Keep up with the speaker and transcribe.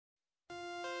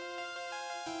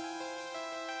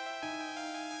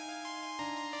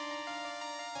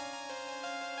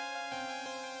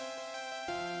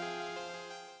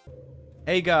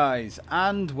Hey guys,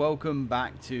 and welcome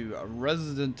back to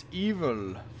Resident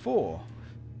Evil 4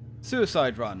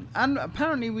 Suicide Run. And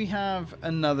apparently we have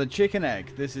another chicken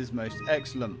egg. This is most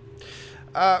excellent.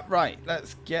 Right,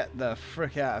 let's get the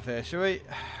frick out of here, shall we?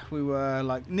 We were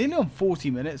like nearly on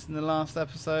 40 minutes in the last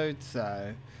episode,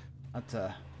 so I had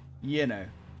to, you know,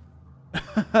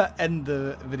 end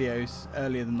the videos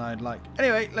earlier than I'd like.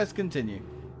 Anyway, let's continue.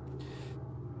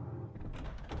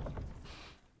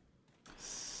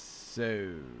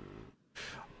 So,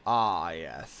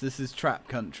 yes, this is Trap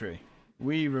Country.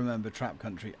 We remember Trap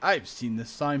Country. I've seen this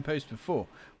signpost before.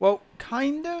 Well,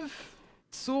 kind of,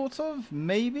 sort of,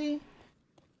 maybe.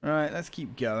 Alright, let's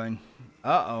keep going.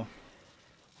 Uh-oh.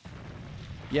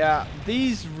 Yeah,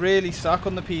 these really suck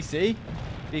on the PC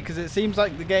because it seems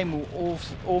like the game will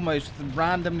almost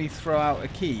randomly throw out a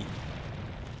key.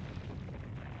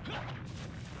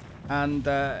 And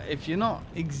if you're not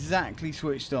exactly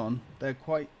switched on, they're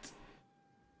quite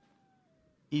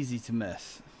easy to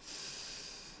miss.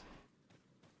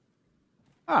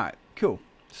 Alright, cool.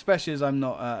 Especially as I'm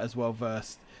not as well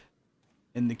versed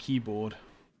in the keyboard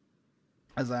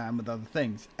as I am with other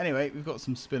things. Anyway, we've got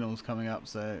some spinels coming up,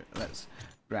 so let's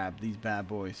grab these bad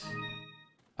boys,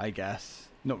 I guess.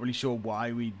 Not really sure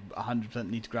why we 100%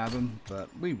 need to grab them, but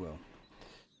we will.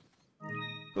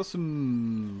 Got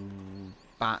some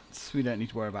bats. We don't need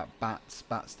to worry about bats.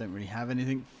 Bats don't really have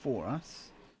anything for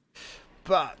us.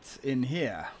 But in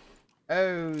here,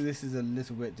 oh, this is a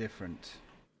little bit different.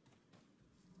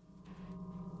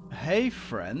 Hey,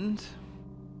 friend.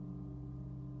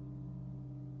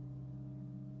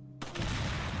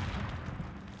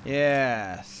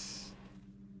 Yes.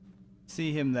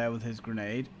 See him there with his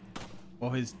grenade.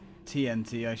 Or his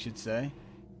TNT, I should say.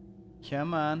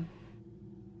 Come on.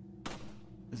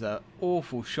 There's an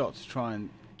awful shot to try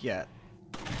and get.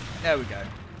 There we go.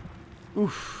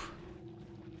 Oof.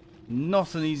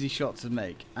 Not an easy shot to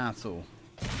make at all.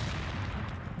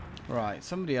 Right,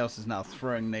 somebody else is now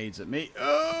throwing nades at me.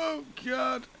 Oh,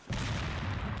 God.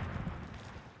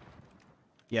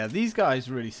 Yeah, these guys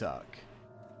really suck.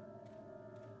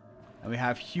 And we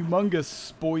have humongous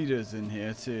spiders in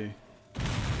here too,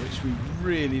 which we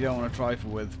really don't want to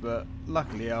trifle with, but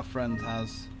luckily our friend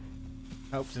has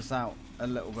helped us out a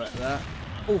little bit there.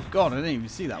 Oh, God, I didn't even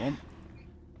see that one.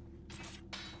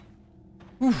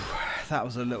 Oof. That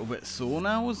was a little bit sore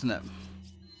now, wasn't it?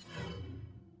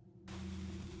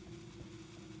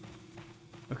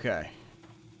 Okay.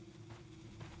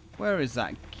 Where is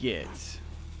that git?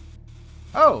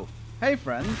 Oh, hey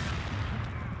friend.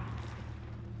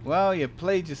 Well, you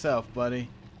played yourself, buddy.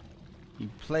 You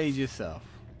played yourself.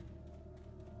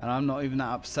 And I'm not even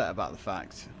that upset about the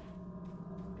fact.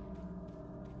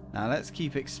 Now let's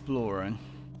keep exploring.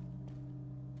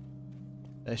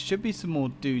 There should be some more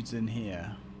dudes in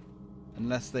here.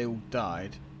 Unless they all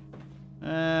died.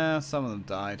 Some of them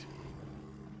died.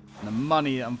 And the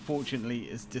money, unfortunately,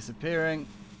 is disappearing.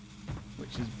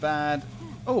 Which is bad.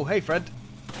 Oh, hey, Fred.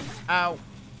 Ow.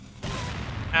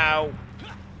 Ow.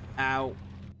 Ow.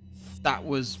 That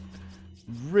was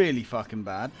really fucking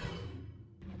bad.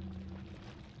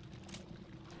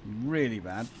 Really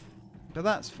bad. But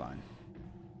that's fine.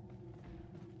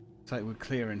 Looks like we're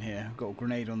clear in here. I've got a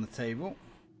grenade on the table.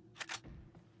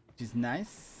 Which is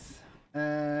nice.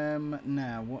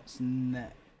 Now, what's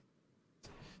next?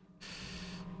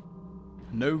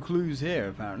 No clues here,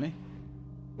 apparently.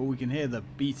 But we can hear the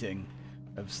beating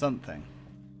of something.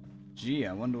 Gee,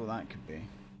 I wonder what that could be.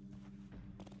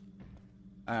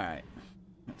 Alright,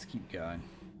 let's keep going.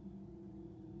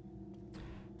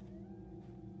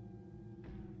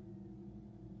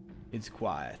 It's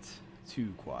quiet.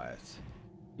 Too quiet.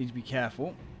 Need to be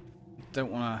careful.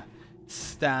 Don't want to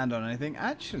stand on anything.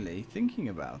 Actually, thinking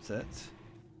about it,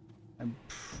 I'm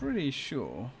pretty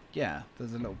sure, yeah,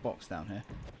 there's a little box down here.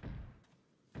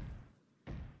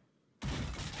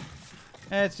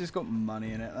 Yeah, it's just got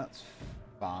money in it. That's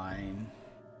fine.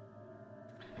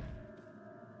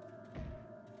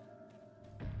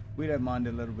 We don't mind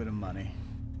a little bit of money.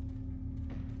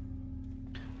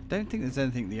 Don't think there's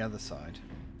anything the other side.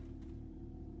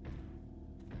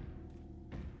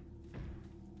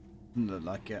 Doesn't look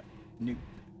like it. Nope.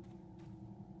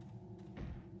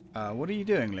 What are you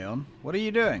doing, Leon? What are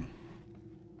you doing?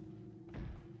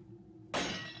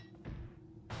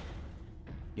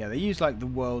 Yeah, they use like the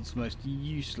world's most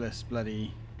useless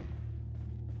bloody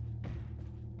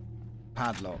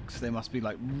padlocks. They must be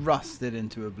like rusted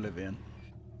into oblivion.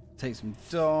 Take some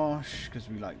dosh, because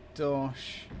we like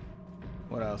dosh.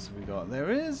 What else have we got?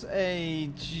 There is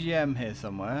a gem here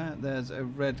somewhere. There's a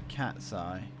red cat's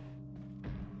eye,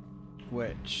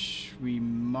 which we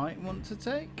might want to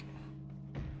take.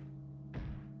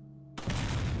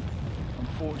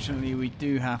 unfortunately, we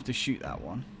do have to shoot that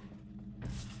one.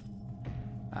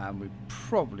 And we're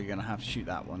probably going to have to shoot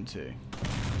that one too.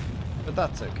 But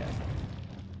that's okay.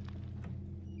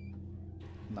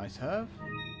 Nice herb.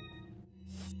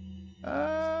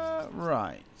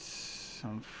 Right.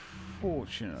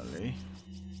 Unfortunately.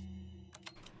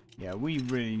 Yeah, we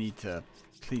really need to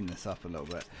clean this up a little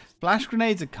bit. Flash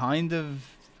grenades are kind of...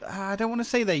 I don't want to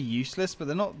say they're useless, but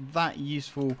they're not that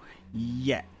useful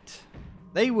yet.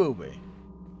 They will be.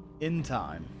 In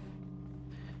time.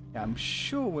 Yeah, I'm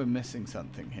sure we're missing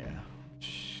something here.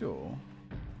 Sure.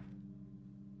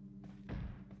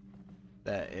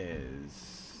 There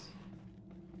is...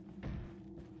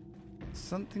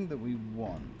 something that we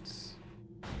want.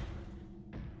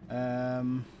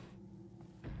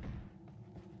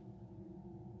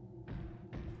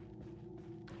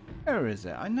 Where is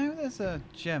it? I know there's a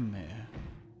gem here.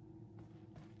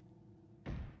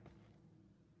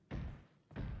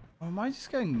 Or am I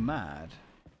just going mad?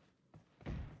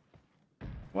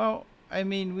 Well, I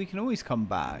mean, we can always come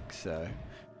back, so...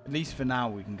 At least for now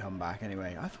we can come back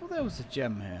anyway. I thought there was a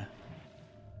gem here.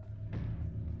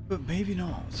 But maybe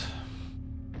not.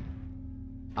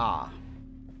 Ah.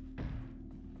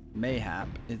 Mayhap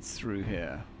it's through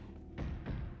here.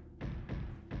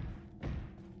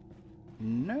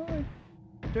 No,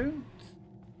 I don't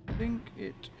think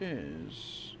it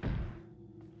is.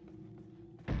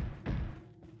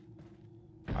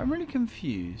 I'm really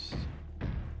confused.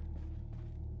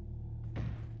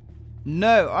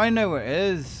 No, I know where it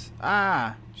is.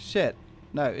 Ah, shit.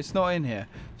 No, it's not in here.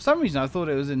 For some reason I thought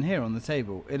it was in here on the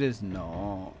table. It is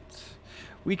not.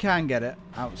 We can get it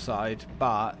outside,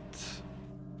 but...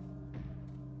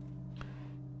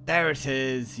 There it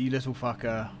is, you little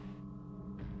fucker.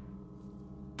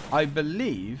 I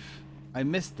believe I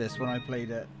missed this when I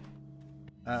played it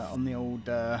on the old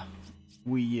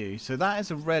Wii U. So that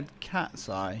is a red cat's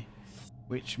eye,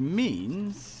 which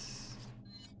means...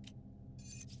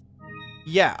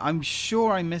 Yeah, I'm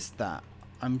sure I missed that.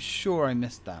 I'm sure I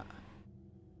missed that.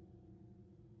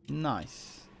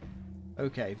 Nice.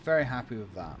 Okay, very happy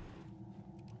with that.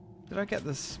 Did I get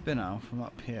the spinel from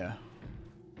up here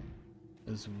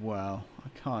as well? I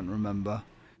can't remember.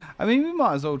 I mean, we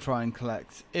might as well try and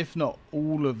collect, if not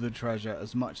all of the treasure,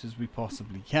 as much as we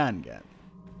possibly can get.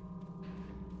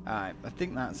 Alright, I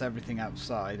think that's everything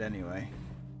outside anyway.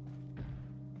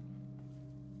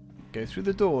 Go through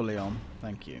the door, Leon.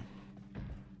 Thank you.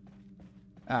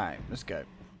 Alright, let's go.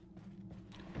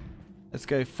 Let's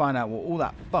go find out what all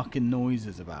that fucking noise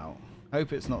is about.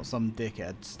 Hope it's not some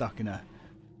dickhead stuck in a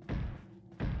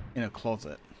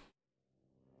closet.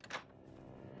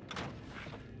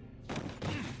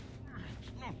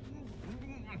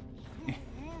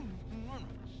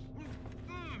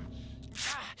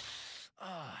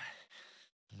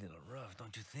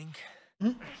 Don't you think?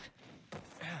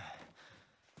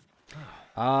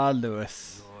 Ah,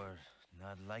 Lewis. You're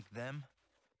not like them?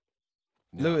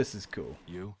 No. Lewis is cool.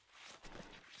 You?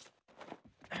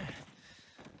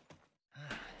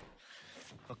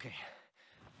 Okay,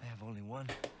 I have only one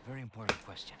very important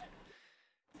question.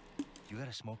 You got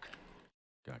a smoke?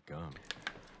 Got gum.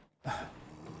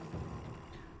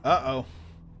 Uh-oh.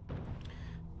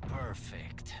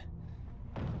 Perfect.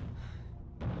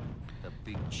 The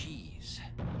big cheese.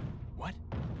 What?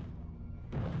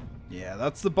 Yeah,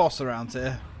 that's the boss around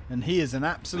here, and he is an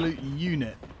absolute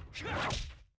unit.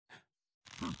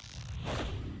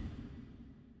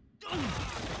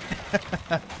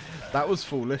 That was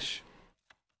foolish.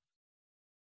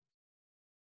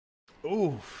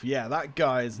 Oof, yeah, that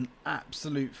guy is an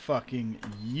absolute fucking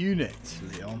unit,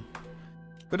 Leon.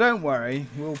 But don't worry,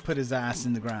 we'll put his ass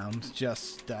in the ground,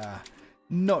 just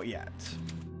not yet.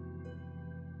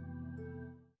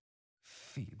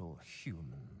 Feeble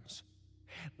humans,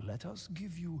 let us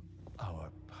give you our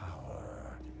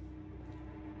power.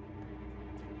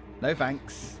 No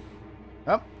thanks.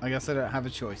 Oh, I guess I don't have a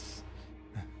choice.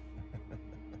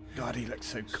 God, he looks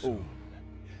so cool. Soon,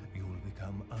 you will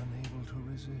become unable to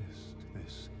resist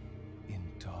this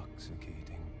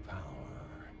intoxicating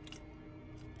power.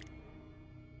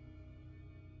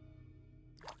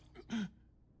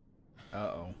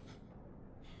 Uh-oh.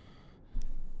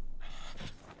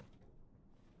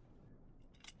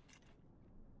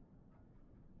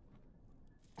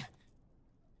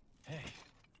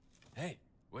 Hey,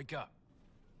 wake up.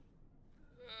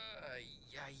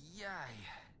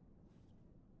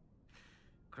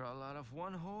 Crawl out of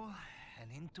one hole and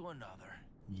into another.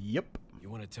 Yep. You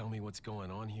want to tell me what's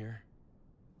going on here?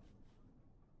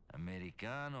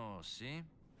 Americano, see?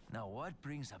 Now what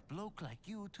brings a bloke like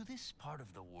you to this part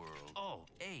of the world? Oh,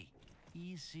 hey,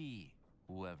 easy,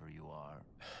 whoever you are.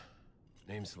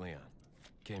 Name's Leon.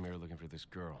 Came here looking for this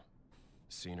girl.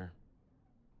 Seen her?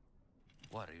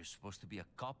 What, are you supposed to be a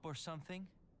cop or something?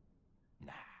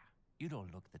 Nah, you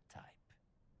don't look the type.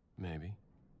 Maybe.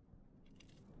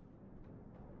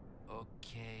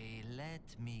 Okay, let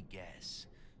me guess.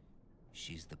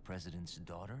 She's the president's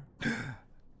daughter?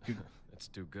 That's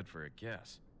too good for a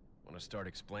guess. Want to start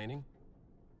explaining?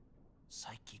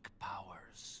 Psychic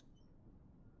powers.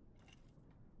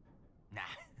 Nah,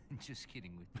 just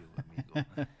kidding with you,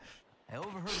 amigo. I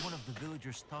overheard one of the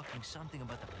villagers talking something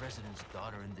about the president's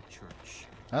daughter in the church.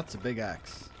 That's a big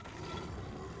axe.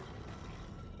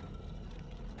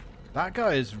 That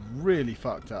guy is really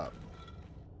fucked up.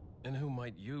 And who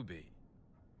might you be?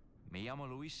 Me llamo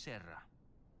Luis Serra.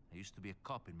 I used to be a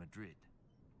cop in Madrid.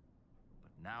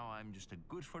 But now I'm just a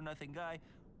good-for-nothing guy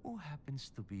who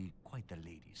happens to be quite a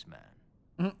ladies'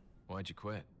 man. Why'd you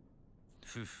quit?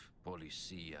 Phew,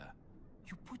 policia.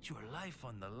 You put your life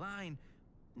on the line.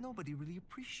 Nobody really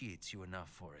appreciates you enough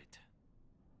for it.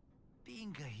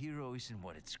 Being a hero isn't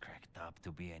what it's cracked up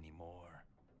to be anymore.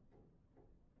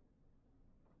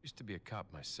 Used to be a cop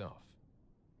myself.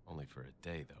 Only for a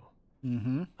day, though.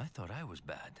 Mm-hmm. I thought I was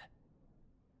bad.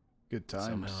 Good times.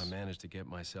 Somehow I managed to get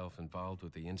myself involved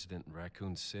with the incident in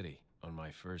Raccoon City on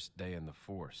my first day in the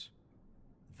force.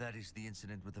 That is the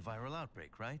incident with the viral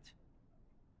outbreak, right?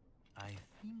 I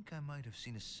think I might have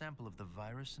seen a sample of the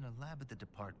virus in a lab at the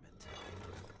department.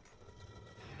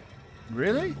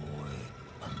 Really?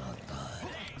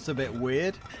 It's a bit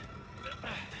weird.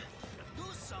 Do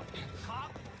something,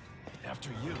 cop! After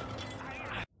you.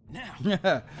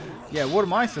 Now! Yeah, what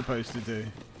am I supposed to do?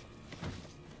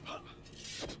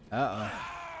 Uh-oh.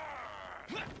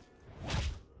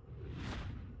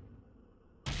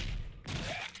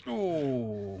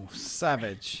 Oh,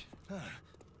 savage.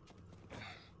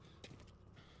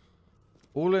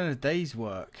 All in a day's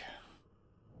work.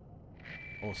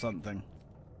 Or something.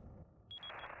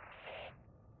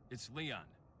 It's Leon.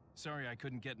 Sorry I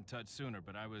couldn't get in touch sooner,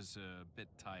 but I was a bit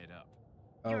tied up.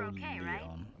 You're Oh, okay, Leon. right?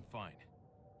 I'm fine.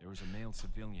 There was a male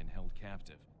civilian held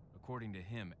captive. According to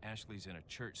him, Ashley's in a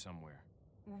church somewhere.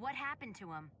 What happened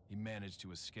to him? He managed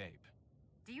to escape.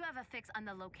 Do you have a fix on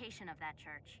the location of that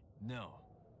church? No,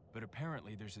 but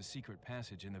apparently there's a secret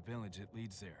passage in the village that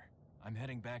leads there. I'm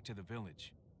heading back to the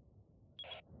village.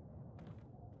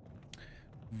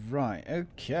 Right,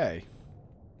 okay.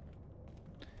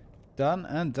 Done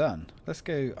and done. Let's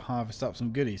go harvest up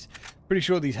some goodies. Pretty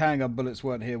sure these handgun bullets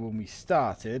weren't here when we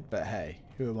started, but hey,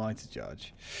 who am I to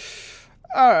judge?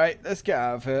 Alright, let's get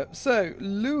out of here. So,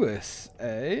 Lewis,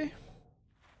 eh?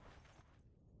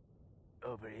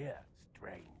 Over here,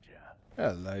 stranger.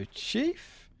 Hello,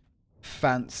 Chief.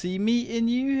 Fancy meeting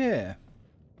you here.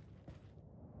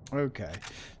 Okay,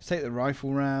 let's take the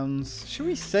rifle rounds. Should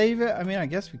we save it? I mean, I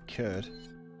guess we could.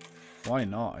 Why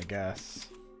not, I guess.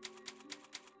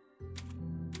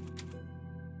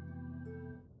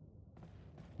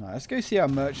 Right, let's go see our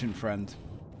merchant friend.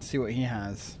 See what he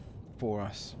has for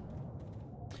us.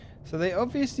 So they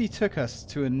obviously took us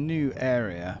to a new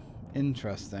area.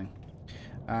 Interesting.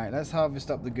 Alright, let's harvest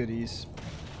up the goodies.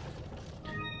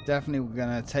 Definitely we're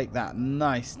going to take that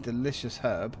nice, delicious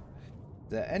herb. Is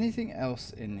there anything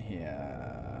else in here?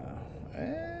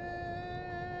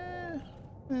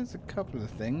 There's a couple of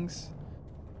things.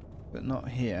 But not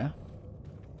here.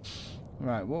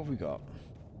 Right, what have we got?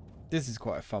 This is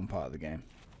quite a fun part of the game.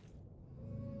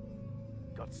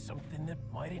 Got something that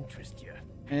might interest you.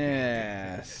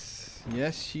 Yes.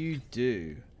 Yes, you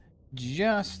do.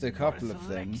 Just a couple of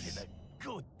things.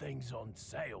 Good things on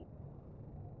sale.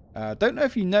 Don't know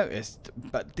if you noticed,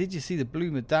 but did you see the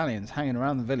blue medallions hanging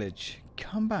around the village?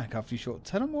 Come back after you shot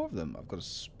 10 or more of them. I've got a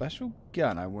special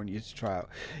gun I want you to try out.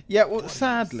 Yeah, well,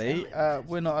 sadly,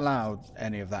 we're not allowed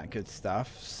any of that good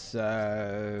stuff.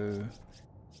 So,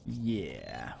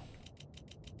 yeah.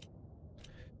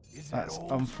 That's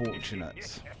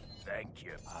unfortunate. Thank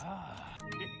you.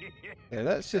 Yeah,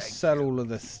 let's just sell all of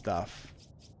this stuff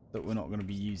that we're not going to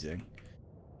be using.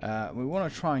 We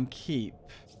want to try and keep...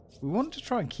 We want to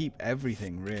try and keep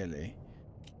everything, really.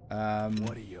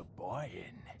 What are you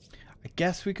buying? I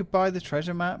guess we could buy the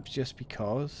treasure map just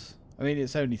because. I mean,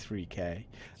 it's only 3k.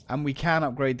 And we can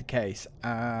upgrade the case.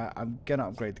 I'm going to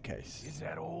upgrade the case. Is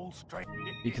that all straight?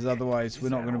 Because otherwise we're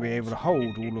not going to be able to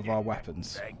hold all of our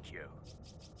weapons. Thank you.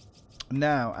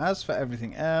 Now, as for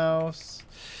everything else...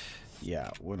 Yeah,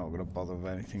 we're not going to bother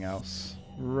with anything else.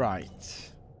 Right.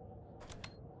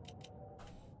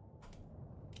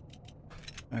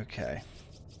 Okay.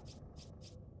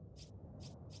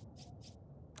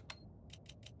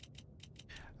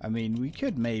 I mean, we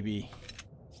could maybe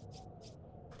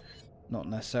not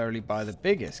necessarily buy the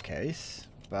biggest case,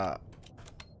 but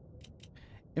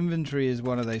Inventory is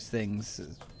one of those things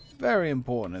that's very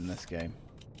important in this game.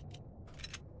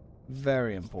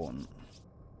 Very important.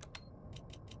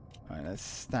 Alright, let's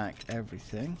stack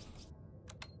everything.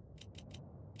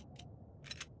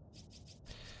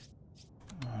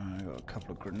 I got a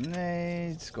couple of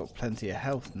grenades. Got plenty of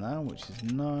health now, which is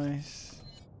nice.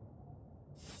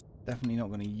 Definitely not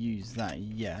going to use that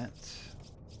yet.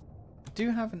 I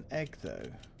do have an egg though.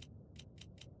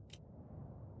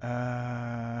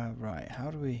 Right, how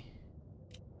do we...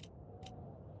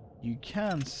 You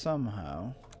can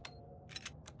somehow...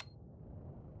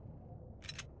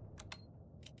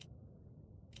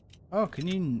 Oh, can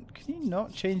you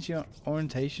not change the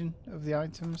orientation of the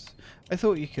items? I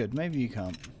thought you could. Maybe you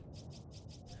can't.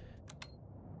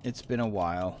 It's been a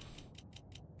while,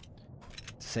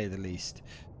 to say the least.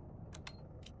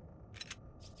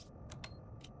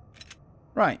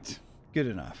 Right. Good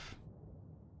enough.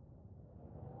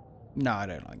 No, I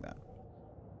don't like that.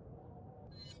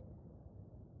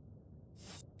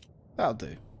 That'll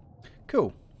do.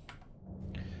 Cool.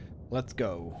 Let's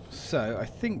go. So, I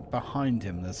think behind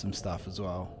him there's some stuff as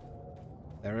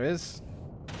well. There is.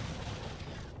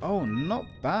 Oh, not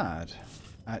bad,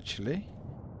 actually.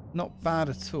 Not bad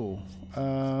at all.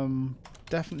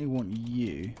 Definitely want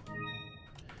you.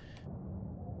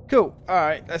 Cool.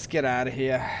 Alright, let's get out of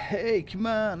here. Hey, come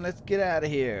on, let's get out of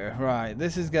here. Right,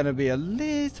 this is going to be a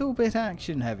little bit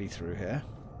action heavy through here.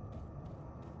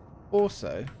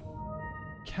 Also,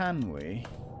 can we...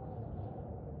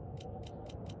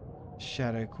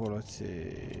 Shadow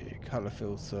quality, color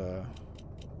filter.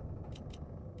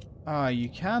 Ah, you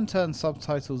can turn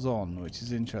subtitles on, which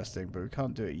is interesting, but we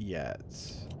can't do it yet.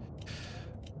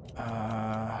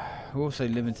 We're also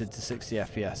limited to 60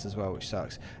 FPS as well, which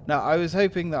sucks. Now, I was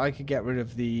hoping that I could get rid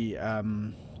of the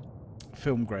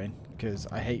film grain, because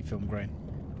I hate film grain.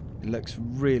 It looks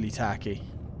really tacky.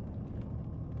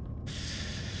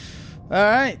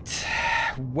 Alright.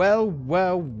 Well,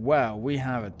 we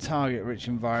have a target-rich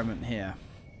environment here.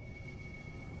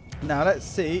 Now, let's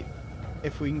see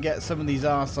if we can get some of these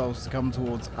arseholes to come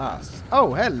towards us.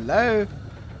 Oh, hello!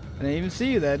 I didn't even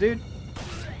see you there, dude.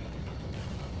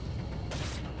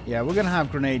 Yeah, we're going to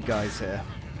have grenade guys here.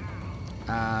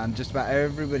 And just about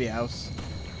everybody else.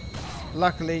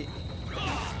 Luckily,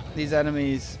 these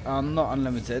enemies are not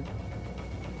unlimited.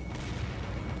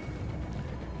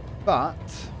 But...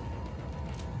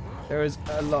 there is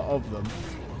a lot of them.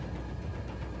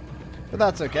 But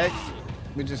that's okay.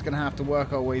 We're just going to have to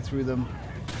work our way through them.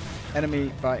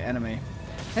 Enemy by enemy.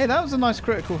 Hey, that was a nice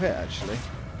critical hit, actually.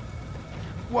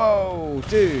 Whoa,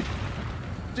 dude.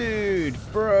 Dude,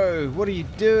 bro. What are you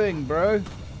doing, bro?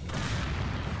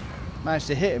 Managed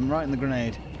to hit him right in the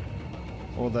grenade.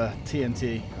 Or the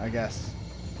TNT, I guess.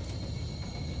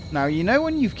 Now, you know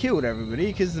when you've killed everybody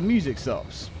because the music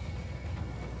stops.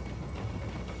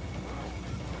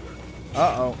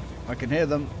 Uh-oh. I can hear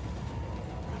them.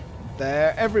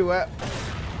 They're everywhere.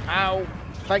 Ow.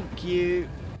 Thank you.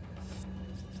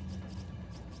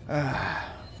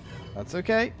 That's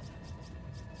okay.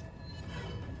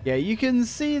 Yeah, you can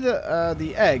see that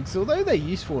the eggs, although they're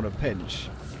useful in a pinch,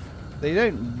 they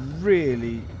don't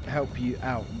really help you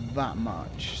out that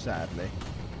much, sadly.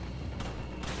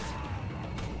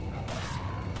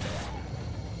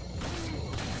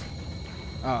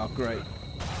 Oh, great.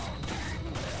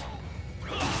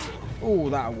 Oh,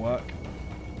 that'll work.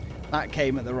 That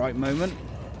came at the right moment.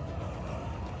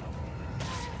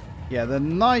 Yeah, the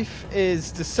knife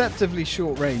is deceptively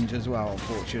short range as well,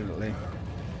 unfortunately.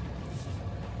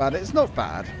 But it's not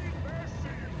bad.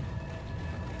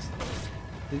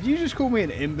 Did you just call me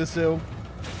an imbecile?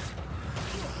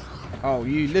 Oh,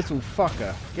 you little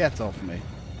fucker. Get off me.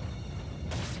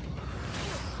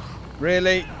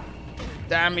 Really?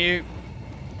 Damn you.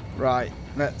 Right,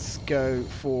 let's go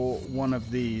for one of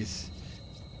these.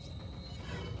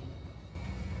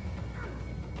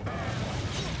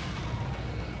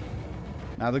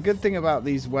 Now, the good thing about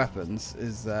these weapons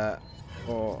is that,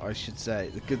 or I should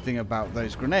say, the good thing about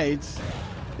those grenades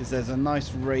is there's a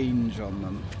nice range on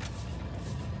them.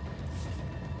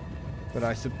 But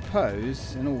I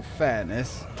suppose, in all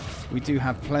fairness, we do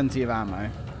have plenty of ammo.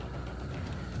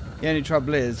 The only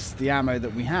trouble is, the ammo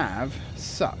that we have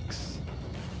sucks.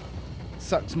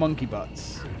 Sucks monkey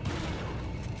butts.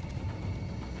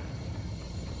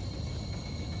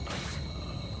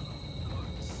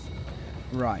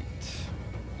 Right.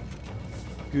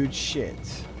 Good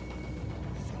shit.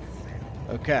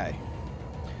 Okay.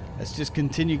 Let's just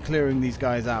continue clearing these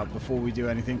guys out before we do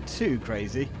anything too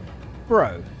crazy.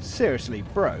 Bro. Seriously,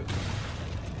 bro.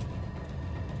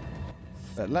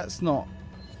 But let's not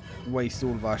waste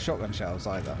all of our shotgun shells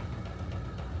either.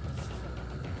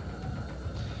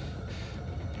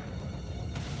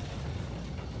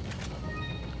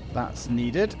 That's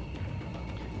needed.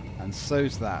 And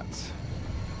so's that.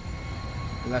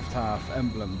 Left half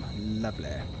emblem.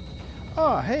 Lovely.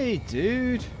 Oh, hey,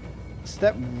 dude.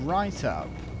 Step right up.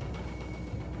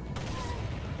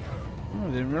 Oh,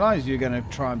 I didn't realise you were going to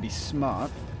try and be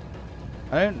smart.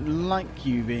 I don't like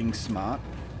you being smart.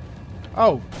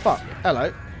 Oh, fuck.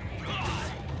 Hello.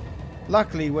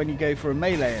 Luckily, when you go for a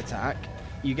melee attack,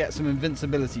 you get some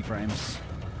invincibility frames.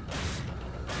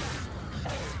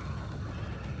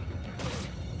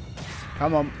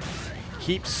 Come on.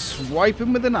 Keep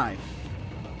swiping with the knife.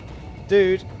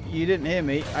 Dude, you didn't hear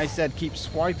me. I said keep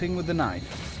swiping with the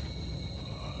knife.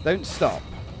 Don't stop.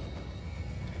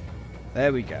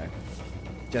 There we go.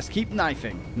 Just keep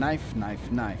knifing. Knife,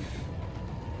 knife, knife.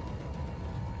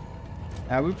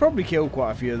 We've probably killed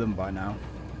quite a few of them by now.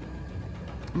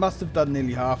 Must have done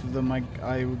nearly half of them,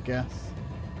 I would guess.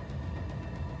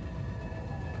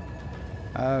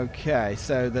 Okay,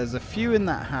 so there's a few in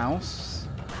that house.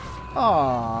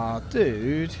 Aw,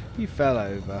 dude, you fell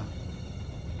over.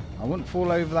 I wouldn't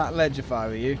fall over that ledge if I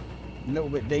were you. A little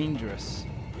bit dangerous.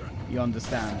 You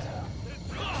understand?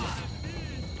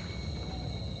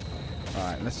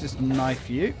 Alright, let's just knife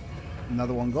you.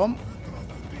 Another one gone.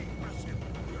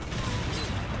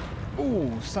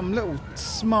 Ooh, some little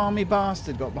smarmy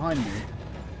bastard got behind me.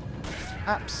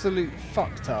 Absolute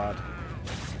fucktard.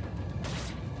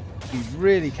 Be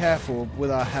really careful with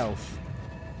our health.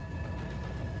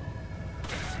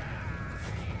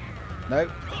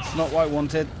 Nope, it's not what I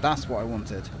wanted. That's what I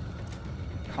wanted.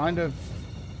 Kind of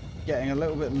getting a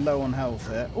little bit low on health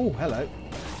here. Oh, hello.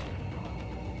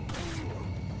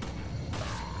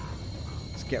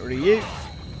 Let's get rid of you.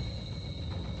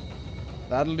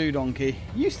 That'll do, donkey.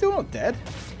 You still not dead?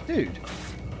 Dude.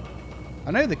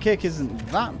 I know the kick isn't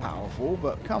that powerful,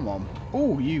 but come on.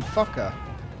 Oh, you fucker.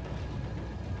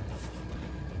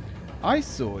 I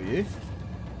saw you.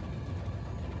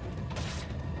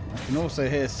 I can also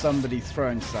hear somebody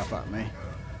throwing stuff at me.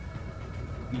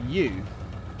 You.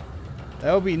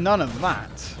 There'll be none of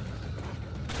that.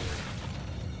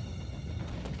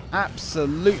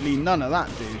 Absolutely none of that,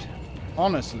 dude.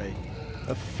 Honestly.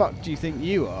 The fuck do you think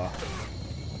you are?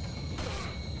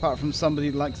 Apart from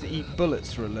somebody who likes to eat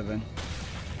bullets for a living.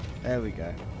 There we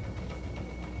go.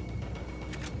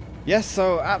 Yes,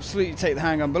 so absolutely take the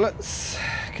handgun bullets,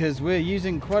 because we're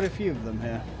using quite a few of them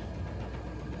here.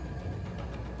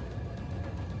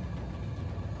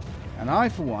 And I,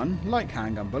 for one, like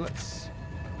handgun bullets.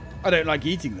 I don't like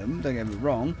eating them, don't get me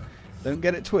wrong. Don't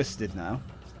get it twisted now.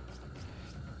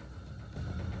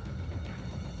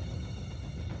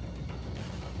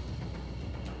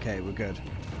 Okay, we're good.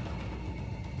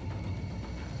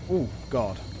 Oh,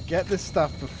 God. Get this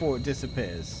stuff before it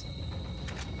disappears.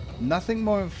 Nothing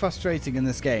more frustrating in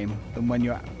this game than when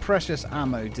your precious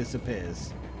ammo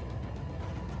disappears.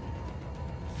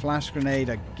 Flash grenade,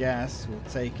 I guess. We'll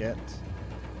take it.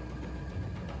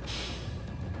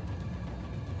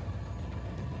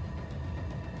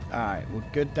 Alright, we're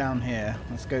good down here.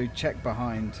 Let's go check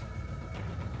behind.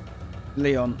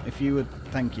 Leon, if you would...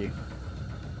 Thank you.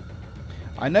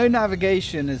 I know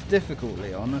navigation is difficult,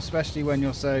 Leon, especially when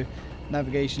you're so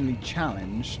navigationally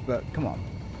challenged, but come on.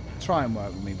 Try and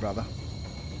work with me, brother.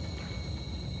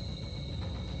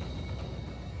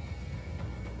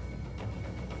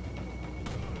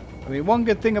 I mean, one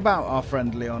good thing about our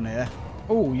friend Leon here...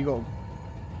 Oh, you got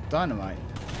dynamite.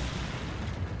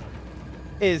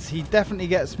 Is he definitely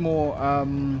gets more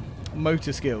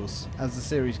motor skills as the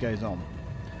series goes on.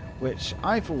 Which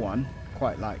I, for one,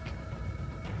 quite like.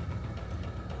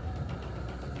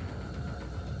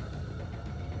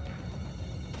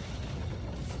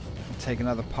 Take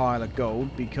another pile of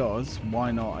gold because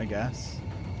why not, I guess.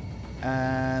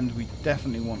 And we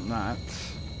definitely want that.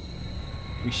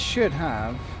 We should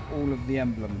have all of the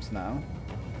emblems now.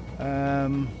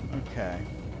 Okay.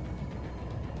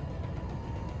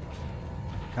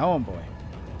 Come on, boy.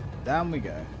 Down we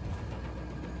go.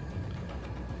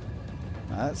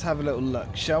 Now, let's have a little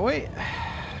look, shall we?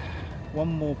 One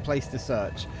more place to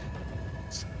search.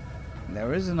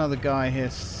 There is another guy here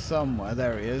somewhere.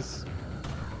 There he is.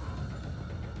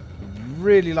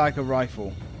 Really like a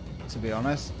rifle, to be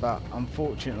honest, but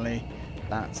unfortunately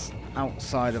that's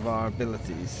outside of our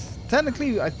abilities.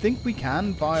 Technically, I think we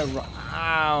can buy a...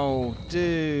 Ow,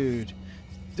 dude.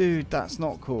 Dude, that's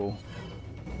not cool.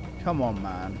 Come on,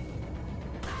 man.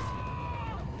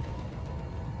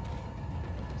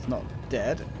 It's not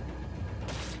dead.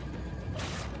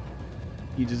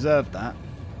 You deserve that.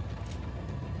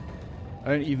 I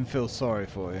don't even feel sorry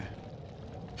for you.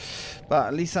 But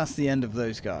at least that's the end of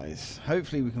those guys.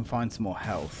 Hopefully we can find some more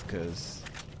health, because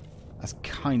that's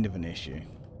kind of an issue.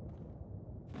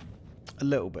 a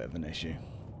little bit of an issue.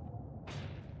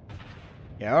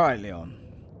 Yeah, alright, Leon.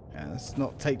 Yeah, let's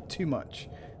not take too much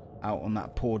out on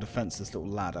that poor defenseless little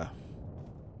ladder.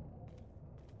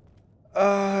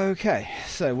 Okay,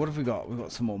 so what have we got? We've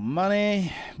got some more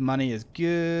money. Money is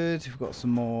good. We've got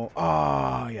some more...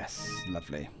 Ah, yes,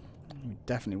 lovely. We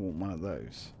definitely want one of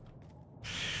those.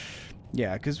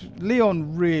 Yeah, because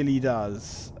Leon really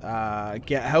does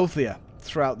get healthier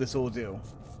throughout this ordeal.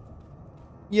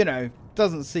 You know,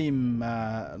 doesn't seem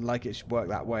like it should work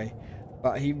that way.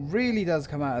 But he really does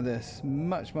come out of this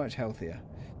much, much healthier.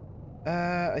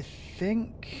 I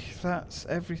think that's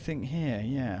everything here.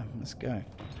 Yeah, let's go.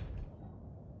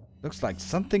 Looks like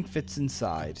something fits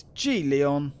inside. Gee,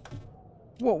 Leon.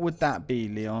 What would that be,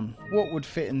 Leon? What would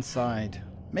fit inside?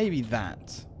 Maybe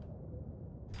that.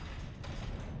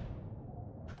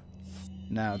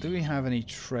 Now, do we have any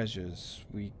treasures?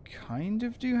 We kind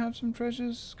of do have some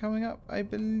treasures coming up, I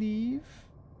believe.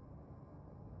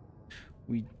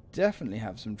 We definitely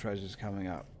have some treasures coming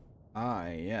up. Ah,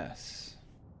 yes.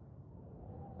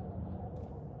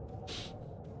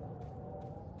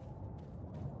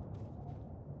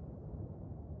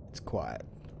 It's quiet.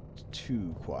 It's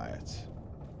too quiet.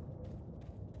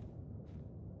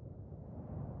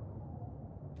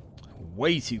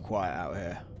 Way too quiet out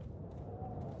here.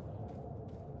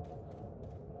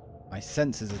 My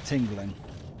senses are tingling.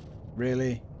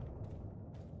 Really?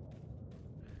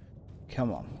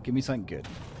 Come on, give me something good.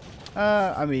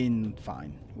 I mean,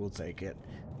 fine. We'll take it.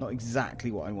 Not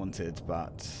exactly what I wanted,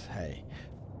 but hey.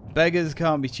 Beggars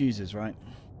can't be choosers, right?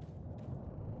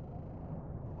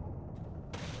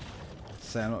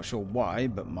 So I'm not sure why,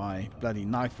 but my bloody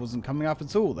knife wasn't coming up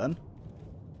at all then.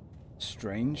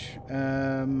 Strange.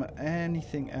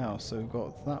 Anything else? So we've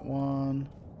got that one.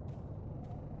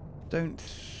 Don't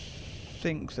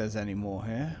think there's any more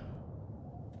here.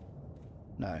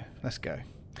 No, let's go.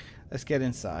 Let's get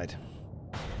inside.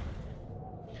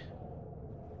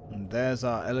 And there's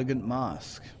our elegant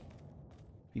mask.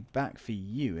 Be back for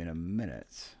you in a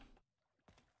minute.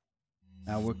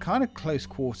 Now we're kind of close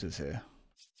quarters here.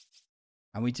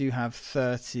 And we do have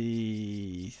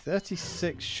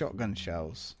 36 shotgun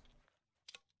shells.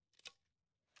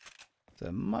 So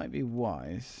it might be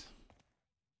wise.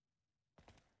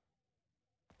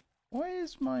 Why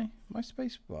is my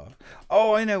space bar?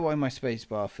 Oh, I know why my space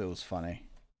bar feels funny.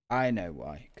 I know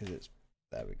why. Because it's...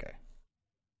 There we go.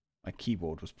 My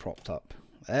keyboard was propped up.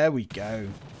 There we go.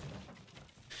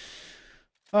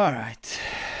 Alright.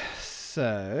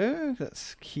 So,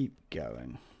 let's keep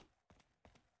going.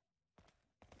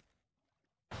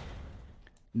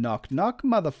 Knock, knock,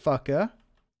 motherfucker.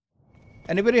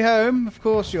 Anybody home? Of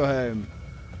course you're home.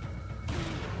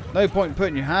 No point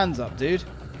putting your hands up, dude.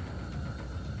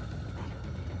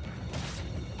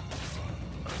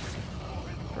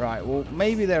 Right, well,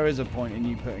 maybe there is a point in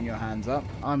you putting your hands up.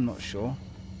 I'm not sure.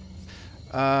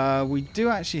 We do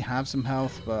actually have some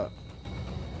health, but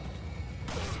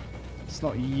let's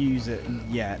not use it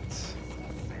yet.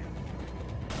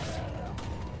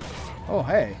 Oh,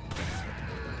 hey.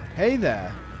 Hey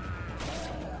there.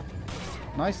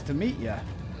 Nice to meet ya.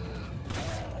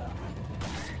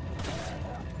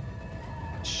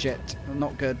 Shit,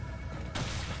 not good.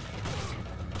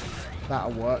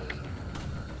 That'll work.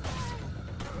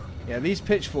 Yeah, these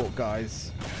pitchfork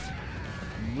guys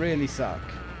really suck.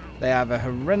 They have a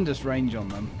horrendous range on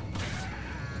them.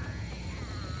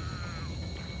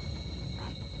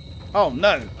 Oh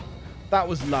no! That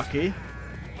was lucky.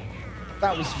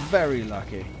 That was very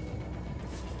lucky.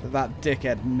 That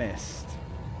dickhead missed.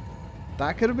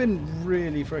 That could have been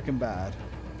really freaking bad.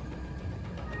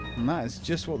 And that is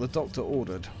just what the doctor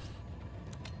ordered.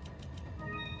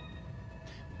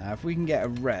 Now if we can get a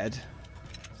red,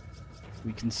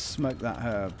 we can smoke that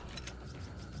herb.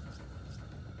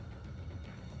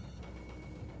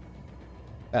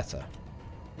 Better.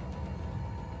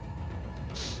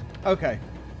 Okay.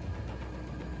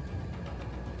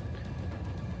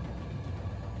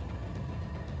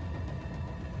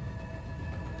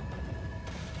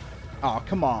 Oh,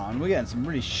 come on. We're getting some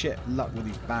really shit luck with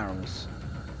these barrels.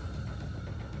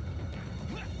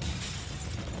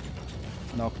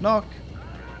 Knock, knock.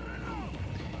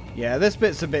 Yeah, this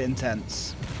bit's a bit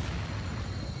intense.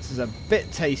 This is a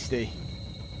bit tasty.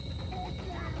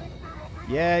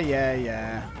 Yeah, yeah,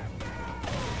 yeah.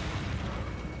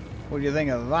 What do you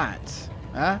think of that?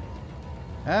 Huh?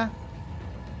 Huh?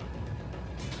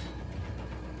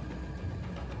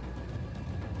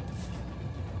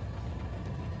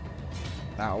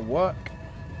 That'll work.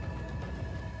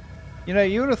 You know,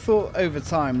 you would have thought over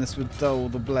time this would dull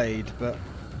the blade, but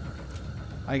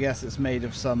I guess it's made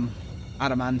of some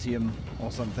adamantium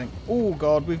or something. Oh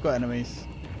god, we've got enemies.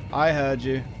 I heard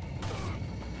you.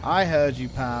 I heard you,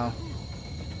 pal.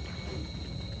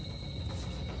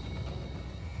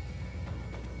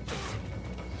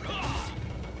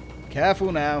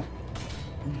 Careful now.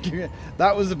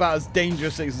 That was about as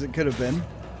dangerous as it could have been.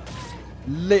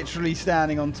 Literally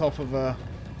standing on top of a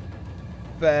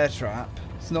bear trap.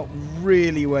 It's not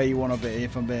really where you want to be,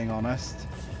 if I'm being honest.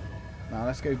 Now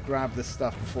let's go grab this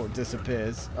stuff before it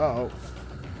disappears. Uh-oh.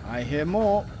 I hear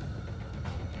more.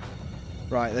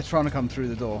 Right, they're trying to come through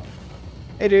the door.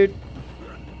 Hey, dude.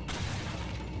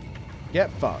 Get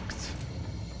fucked.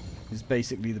 Is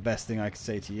basically the best thing I could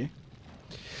say to you.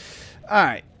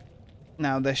 Alright.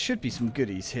 Now, there should be some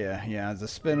goodies here. Yeah, there's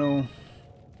a spinel.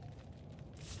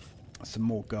 Some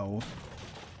more gold.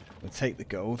 We'll take the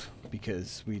gold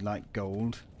because we like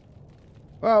gold.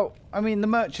 Well, I mean, the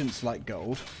merchants like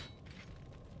gold.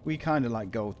 We kind of like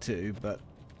gold too, but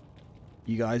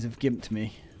you guys have gimped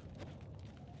me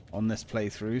on this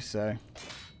playthrough, so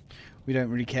we don't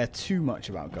really care too much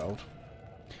about gold.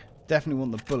 Definitely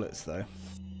want the bullets, though.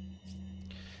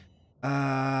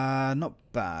 Not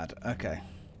bad. Okay.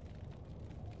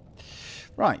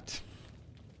 Right.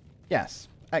 Yes.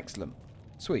 Excellent.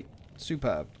 Sweet.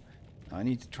 Superb. I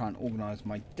need to try and organise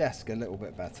my desk a little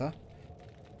bit better.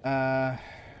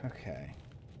 Okay.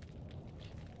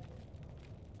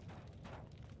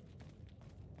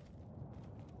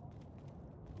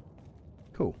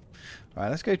 Cool. Right,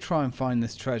 let's go try and find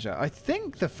this treasure. I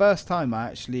think the first time I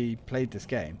actually played this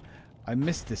game, I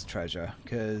missed this treasure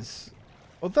because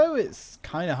although it's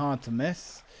kind of hard to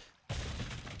miss...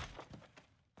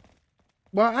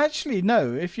 Well, actually,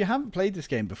 no. If you haven't played this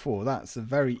game before, that's a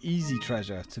very easy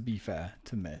treasure, to be fair,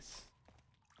 to miss.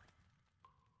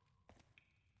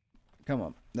 Come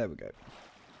on. There we go.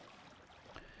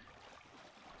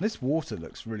 This water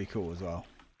looks really cool as well.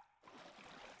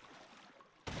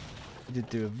 I did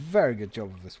do a very good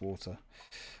job of this water.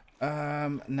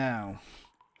 Now...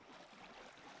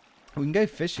 We can go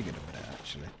fishing in a minute,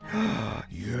 actually.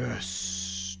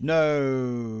 Yes!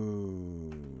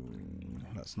 No!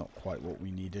 That's not quite what we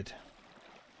needed.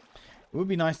 It would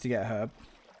be nice to get a herb.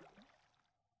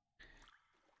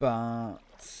 But...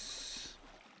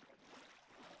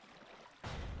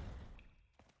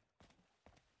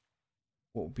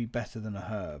 what would be better than a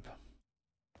herb?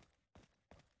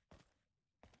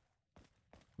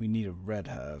 We need a red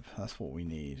herb. That's what we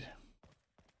need.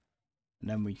 And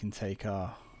then we can take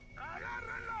our...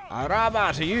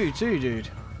 Araba to you too, dude.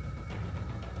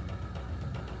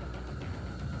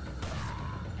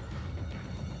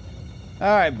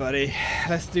 Alright, buddy.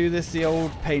 Let's do this the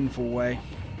old painful way.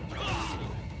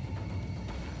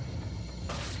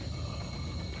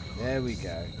 There we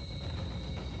go.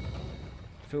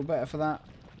 Feel better for that?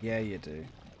 Yeah, you do.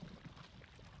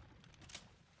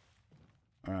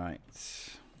 Alright.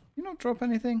 You not drop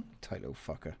anything? Tight little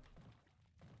fucker.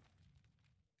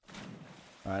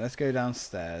 Alright, let's go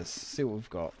downstairs. See what we've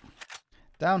got.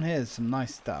 Down here is some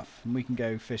nice stuff. And we can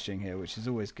go fishing here, which is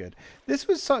always good. This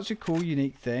was such a cool,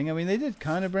 unique thing. I mean, they did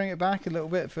kind of bring it back a little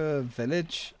bit for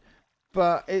Village.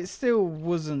 But it still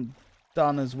wasn't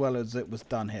done as well as it was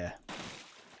done here.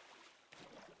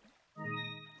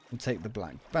 We'll take the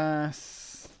black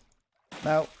bass.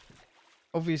 Now,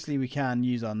 obviously we can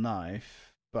use our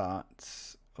knife.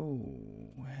 But... oh,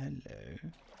 hello.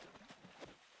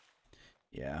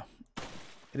 Yeah.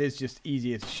 It is just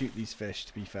easier to shoot these fish,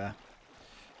 to be fair.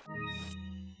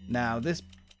 Now, this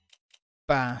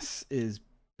bass is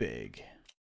big.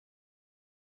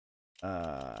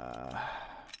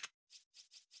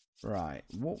 Right,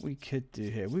 what we could do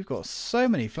here. We've got so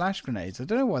many flash grenades. I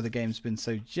don't know why the game's been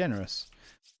so generous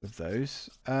with those.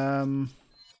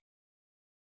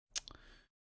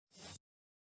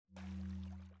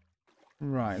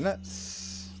 Right,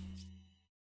 let's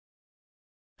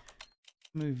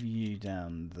move you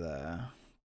down there.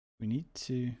 We need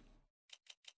to...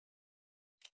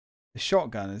 the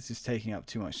shotgun is just taking up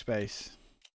too much space.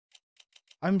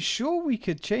 I'm sure we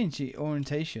could change the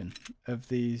orientation of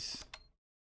these.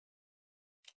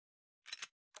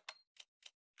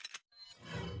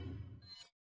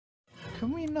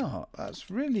 Can we not? That's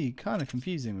really kind of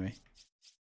confusing me.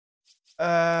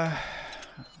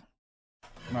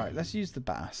 Right, let's use the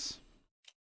bass.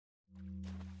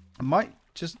 I might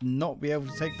just not be able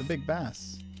to take the big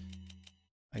bass,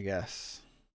 I guess.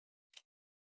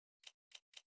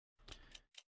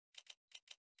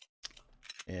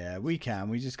 Yeah, we can.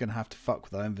 We're just going to have to fuck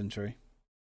with our inventory.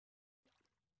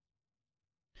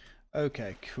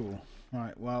 Okay, cool.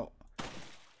 Right, well,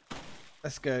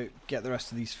 let's go get the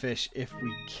rest of these fish if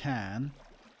we can.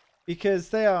 Because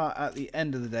they are, at the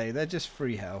end of the day, they're just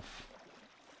free health.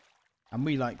 And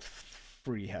we like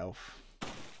free health.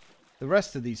 The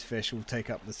rest of these fish will take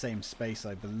up the same space,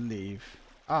 I believe.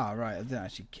 Ah, right, I didn't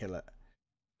actually kill it.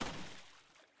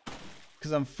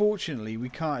 Because unfortunately, we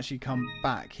can't actually come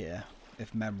back here,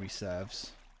 if memory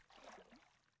serves.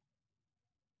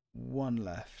 One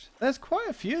left. There's quite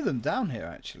a few of them down here,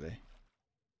 actually.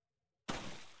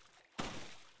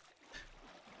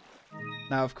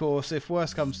 Now, of course, if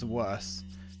worse comes to worse...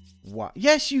 What?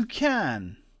 Yes, you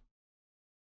can!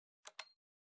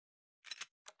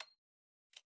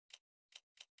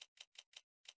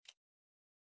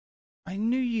 I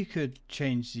knew you could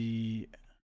change the...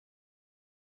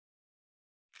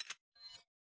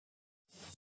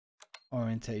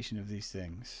 orientation of these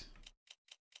things.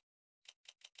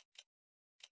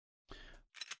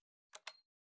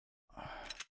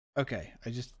 Okay, I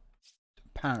just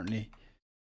apparently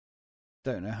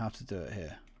don't know how to do it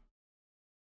here.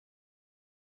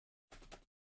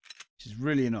 Which is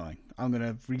really annoying. I'm going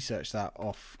to research that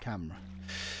off camera.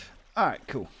 Alright,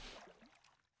 cool.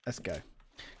 Let's go.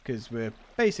 Because we're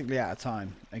basically out of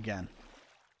time again.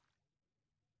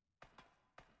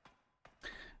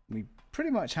 We pretty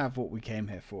much have what we came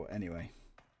here for anyway.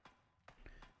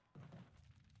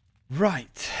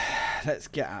 Right. Let's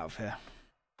get out of here.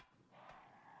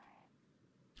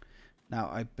 Now,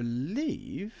 I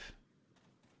believe...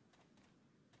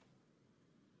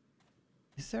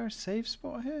 Is there a save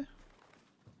spot here?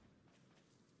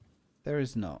 There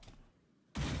is not.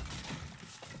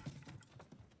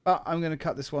 But I'm going to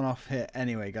cut this one off here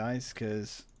anyway, guys,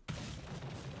 because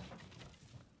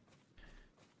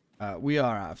we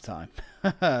are out of time.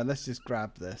 Let's just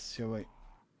grab this, shall we?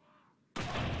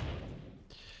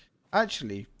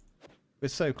 Actually, we're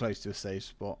so close to a save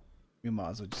spot, we might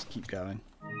as well just keep going.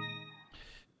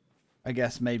 I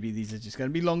guess maybe these are just going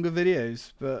to be longer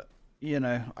videos, but, you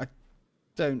know, I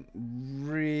don't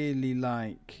really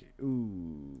like...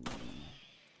 Ooh.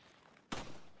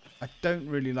 I don't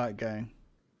really like going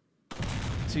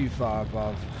too far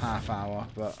above half hour,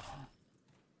 but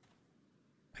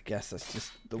I guess that's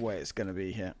just the way it's going to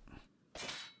be here.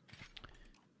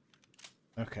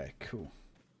 Okay, cool.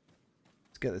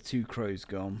 Let's get the two crows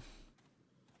gone.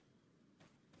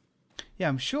 Yeah,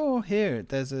 I'm sure here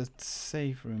there's a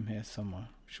save room here somewhere.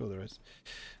 I'm sure there is.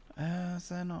 Is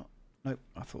there not? Nope,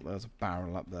 I thought there was a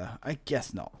barrel up there. I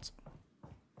guess not.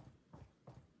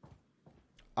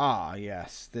 Ah,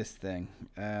 yes, this thing.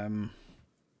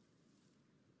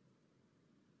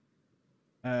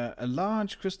 A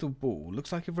large crystal ball.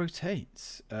 Looks like it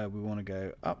rotates. We want to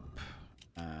go up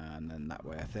and then that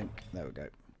way, I think. There we go.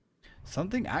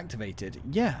 Something activated.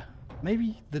 Yeah,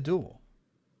 maybe the door.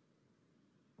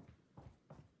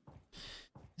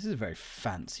 This is a very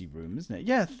fancy room, isn't it?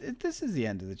 Yeah, this is the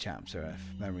end of the chapter,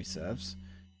 if memory serves.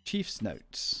 Chief's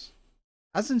notes.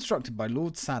 As instructed by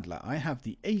Lord Sadler, I have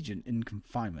the agent in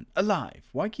confinement. Alive.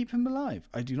 Why keep him alive?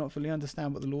 I do not fully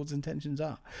understand what the Lord's intentions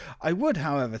are. I would,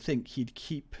 however, think he'd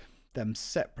keep them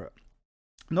separate,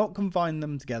 not confine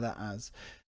them together as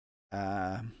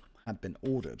had been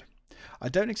ordered. I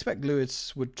don't expect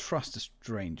Lewis would trust a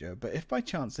stranger, but if by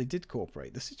chance they did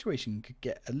cooperate, the situation could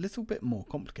get a little bit more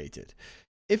complicated.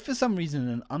 If for some reason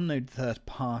an unknown third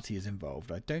party is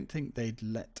involved, I don't think they'd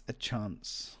let a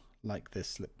chance like this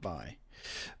slip by.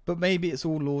 But maybe it's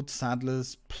all Lord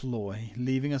Sadler's ploy,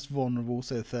 leaving us vulnerable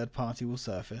so a third party will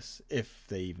surface, if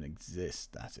they even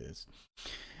exist, that is.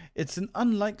 It's an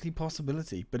unlikely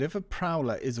possibility, but if a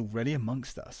prowler is already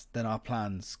amongst us, then our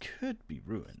plans could be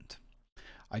ruined.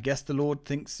 I guess the Lord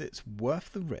thinks it's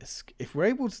worth the risk. If we're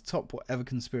able to top whatever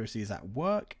conspiracy is at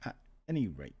work, at any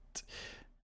rate,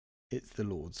 it's the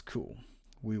Lord's call.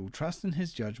 We will trust in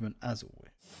his judgment as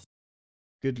always.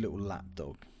 Good little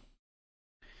lapdog.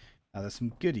 Now there's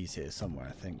some goodies here somewhere,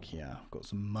 I think. Yeah, I've got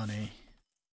some money.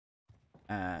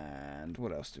 And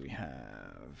what else do we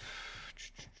have?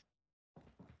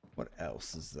 What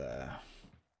else is there?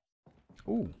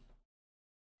 Ooh.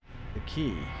 The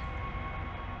key.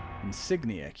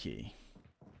 Insignia key.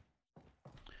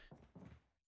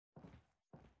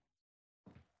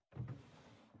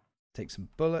 Take some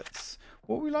bullets.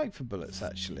 What are we like for bullets,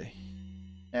 actually?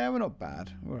 Yeah, we're not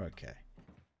bad. We're okay.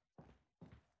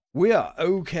 We are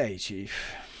okay,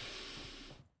 Chief.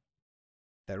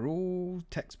 They're all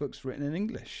textbooks written in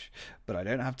English, but I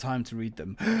don't have time to read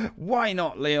them. Why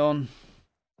not, Leon?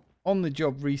 On the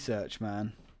job research,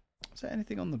 man. Is there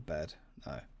anything on the bed?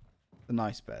 No. A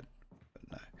nice bed,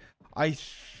 but no. I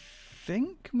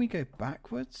think, can we go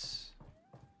backwards?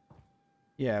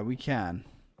 Yeah, we can.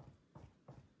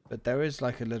 But there is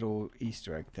like a little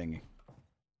Easter egg thingy.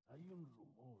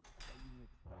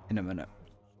 In a minute.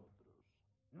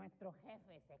 Nuestro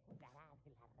jefe se cuidará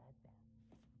de la rata.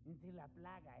 Si la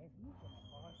plaga es mucho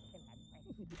mejor que la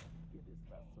nuestra.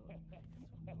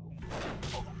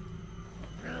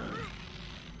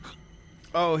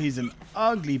 Oh, he's an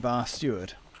ugly bar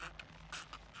steward.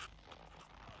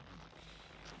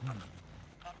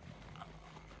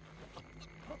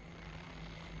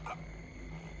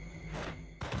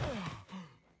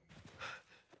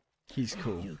 He's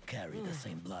cool. You carry the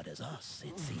same blood as us,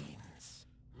 it seems.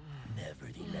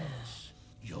 Nevertheless,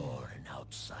 you're an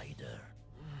outsider.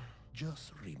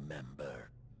 Just remember,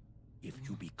 if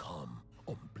you become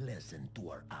unpleasant to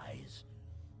our eyes,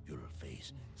 you'll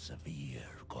face severe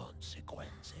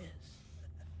consequences.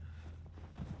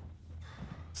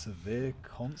 Severe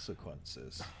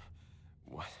consequences.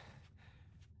 What?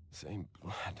 Same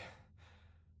blood.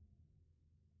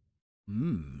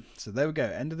 So there we go.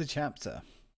 End of the chapter.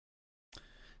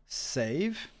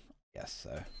 Save? Yes,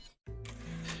 so.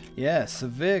 Yeah,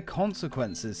 severe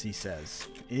consequences, he says.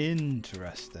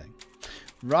 Interesting.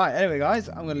 Right, anyway, guys,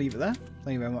 I'm going to leave it there.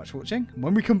 Thank you very much for watching.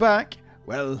 When we come back,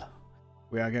 well,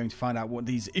 we are going to find out what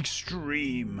these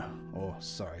extreme, or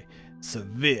sorry,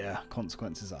 severe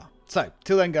consequences are. So,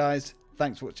 till then, guys,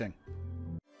 thanks for watching.